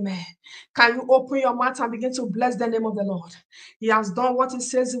Christ, amen. Can you open your mouth and begin to bless the name of the Lord? He has done what he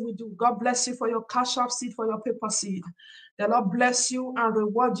says he will do. God bless you for your cash app seed, for your paper seed. The Lord bless you and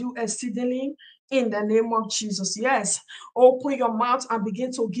reward you exceedingly in the name of Jesus. Yes, open your mouth and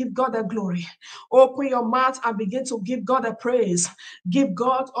begin to give God the glory. Open your mouth and begin to give God the praise. Give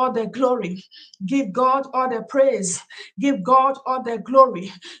God all the glory. Give God all the praise. Give God all the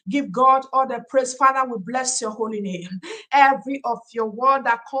glory. Give God all the praise. Father, we bless your holy name. Every of your word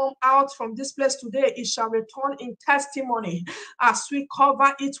that come out from this place today, it shall return in testimony. As we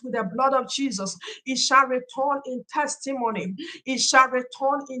cover it with the blood of Jesus, it shall return in testimony. It shall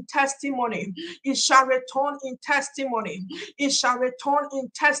return in testimony. It shall return in testimony. It shall return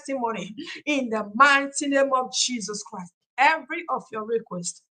in testimony. In the mighty name of Jesus Christ. Every of your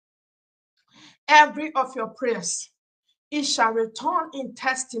requests, every of your prayers, it shall return in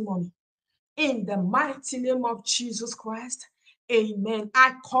testimony. In the mighty name of Jesus Christ. Amen.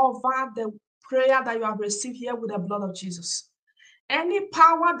 I cover the prayer that you have received here with the blood of Jesus. Any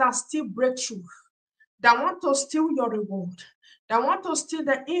power that still breaks through, that want to steal your reward, that want to steal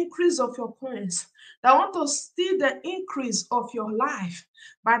the increase of your coins, that want to steal the increase of your life,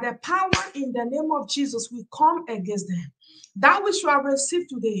 by the power in the name of Jesus, we come against them. That which you have received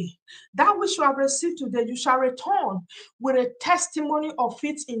today, that which you have received today, you shall return with a testimony of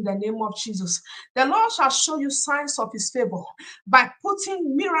it in the name of Jesus. The Lord shall show you signs of his favor by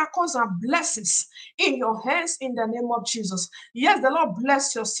putting miracles and blessings in your hands in the name of Jesus. Yes, the Lord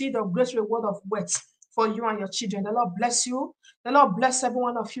bless your seed of great reward of wealth for you and your children. The Lord bless you. The Lord bless every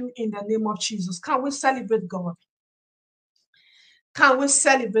one of you in the name of Jesus. Can we celebrate God? Can we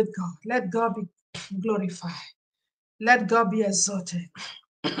celebrate God? Let God be glorified. Let God be exalted.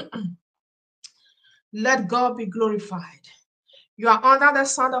 Let God be glorified. You are under the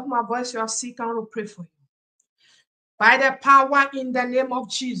sound of my voice. You are sick, and will pray for you. By the power in the name of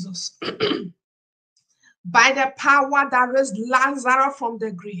Jesus, by the power that raised Lazarus from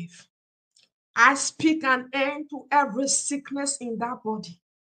the grave, I speak an end to every sickness in that body.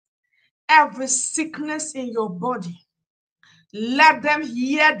 Every sickness in your body. Let them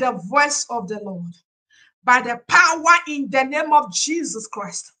hear the voice of the Lord. By the power in the name of Jesus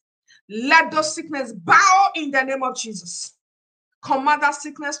Christ. Let those sickness bow in the name of Jesus. Command that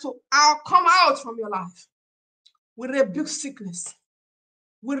sickness to come out from your life. We rebuke sickness.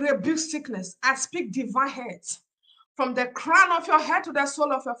 We rebuke sickness. I speak divine health from the crown of your head to the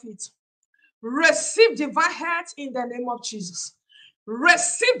sole of your feet. Receive divine health in the name of Jesus.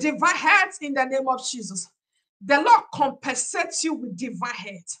 Receive divine health in the name of Jesus. The Lord compensates you with divine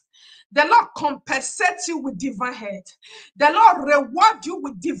health. The Lord compensates you with divine health. The Lord reward you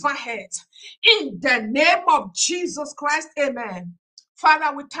with divine health. In the name of Jesus Christ, amen.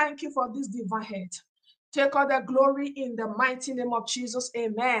 Father, we thank you for this divine health. Take all the glory in the mighty name of Jesus,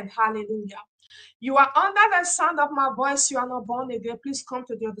 amen. Hallelujah. You are under the sound of my voice. You are not born again. Please come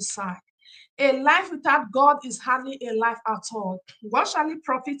to the other side. A life without God is hardly a life at all. What shall it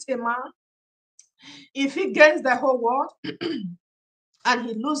profit a man if he gains the whole world and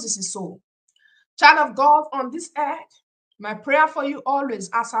he loses his soul? Child of God, on this earth, My prayer for you always,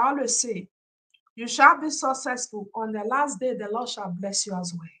 as I always say, you shall be successful. On the last day, the Lord shall bless you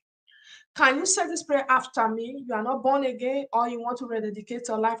as well. Can you say this prayer after me? You are not born again, or you want to rededicate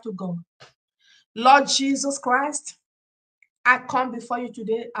your life to God. Lord Jesus Christ, I come before you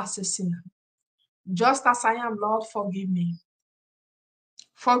today as a sinner. Just as I am, Lord, forgive me.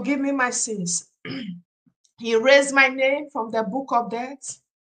 Forgive me my sins. Erase my name from the book of death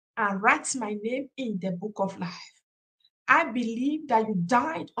and write my name in the book of life. I believe that you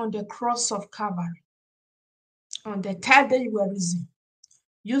died on the cross of Calvary. On the third day, you were risen.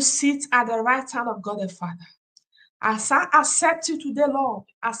 You sit at the right hand of God the Father. As I accept you today, Lord,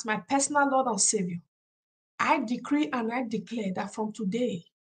 as my personal Lord and Savior, I decree and I declare that from today,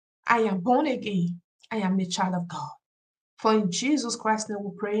 I am born again. I am a child of God. For in Jesus Christ's name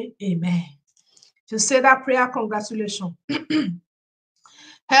we pray, amen. To say that prayer, congratulations.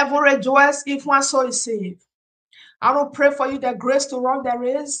 Heaven rejoice if one soul is saved. I will pray for you the grace to run the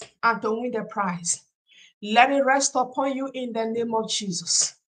race and to win the prize. Let it rest upon you in the name of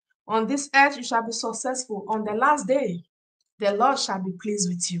Jesus. On this earth, you shall be successful. On the last day, the Lord shall be pleased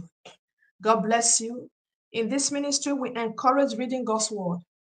with you. God bless you. In this ministry, we encourage reading God's word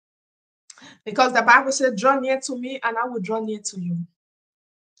because the Bible says, draw near to me and I will draw near to you.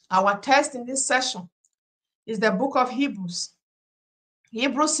 Our text in this session is the book of Hebrews.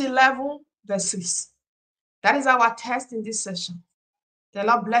 Hebrews 11, verse 6. That is our text in this session. The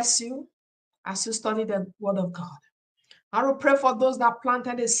Lord bless you as you study the word of God. I will pray for those that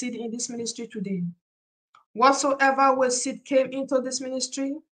planted a seed in this ministry today. Whatsoever way seed came into this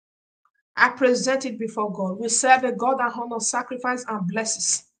ministry, I present it before God. We serve a God that honors sacrifice and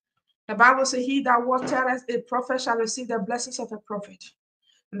blesses. The Bible says, he that watereth a prophet shall receive the blessings of a prophet.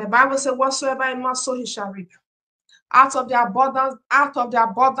 And the Bible says, whatsoever a man sow, he shall reap. Out of the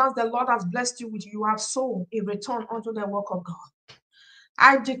abundance, the Lord has blessed you with. You have sown in return unto the work of God.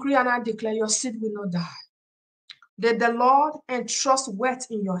 I decree and I declare your seed will not die. That the Lord entrust wealth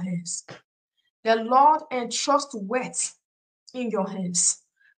in your hands. The Lord entrust wealth in your hands.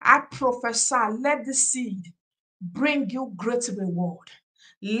 I prophesy, let the seed bring you great reward.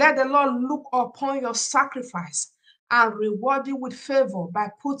 Let the Lord look upon your sacrifice and reward you with favor by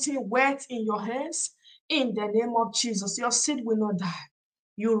putting wealth in your hands in the name of Jesus. Your seed will not die.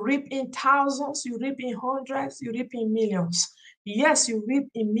 You reap in thousands, you reap in hundreds, you reap in millions. Yes, you reap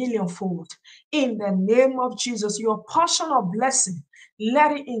in millionfold. In the name of Jesus, your portion of blessing,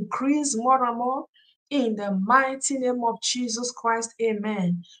 let it increase more and more. In the mighty name of Jesus Christ,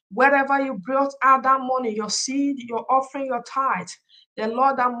 amen. Wherever you brought out that money, your seed, your offering, your tithe, the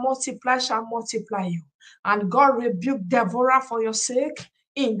Lord that multiplies shall multiply you. And God rebuke devourer for your sake.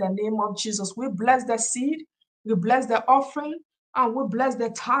 In the name of Jesus, we bless the seed, we bless the offering, and we bless the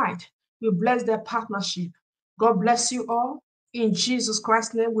tithe. We bless the partnership. God bless you all. In Jesus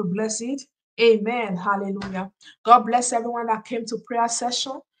Christ's name, we bless it. Amen. Hallelujah. God bless everyone that came to prayer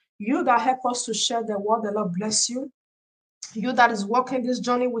session. You that help us to share the word, the Lord bless you. You that is walking this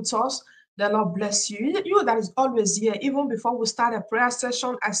journey with us, the Lord bless you. You that is always here, even before we start a prayer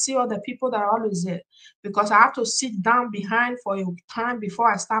session, I see all the people that are always here because I have to sit down behind for a time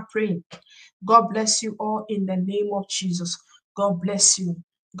before I start praying. God bless you all in the name of Jesus. God bless you.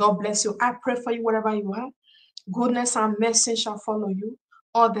 God bless you. I pray for you wherever you are. Goodness and mercy shall follow you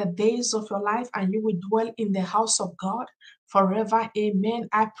all the days of your life, and you will dwell in the house of God forever. Amen.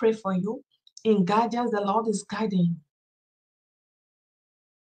 I pray for you. In guidance, the Lord is guiding you.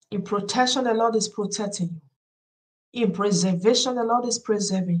 In protection, the Lord is protecting you. In preservation, the Lord is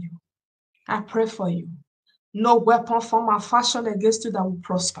preserving you. I pray for you. No weapon formed and fashioned against you that will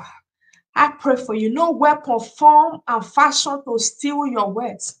prosper. I pray for you. No weapon formed and fashioned to steal your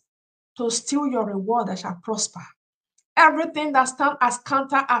words, to steal your reward that shall prosper. Everything that stands as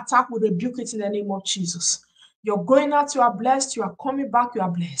counter attack, we rebuke it in the name of Jesus. You're going out, you are blessed. You are coming back, you are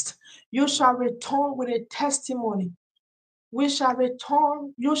blessed. You shall return with a testimony. We shall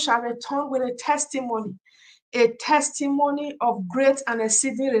return, you shall return with a testimony of great and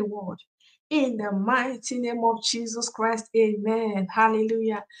exceeding reward. In the mighty name of Jesus Christ, amen.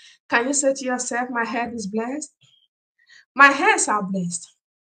 Hallelujah. Can you say to yourself, my head is blessed? My hands are blessed.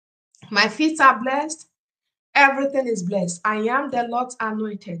 My feet are blessed. Everything is blessed. I am the Lord's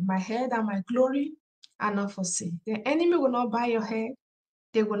anointed. My head and my glory are not for sale. The enemy will not buy your head.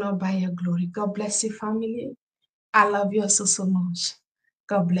 They will not buy your glory. God bless you, family. I love you so much.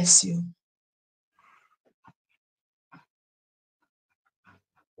 God bless you.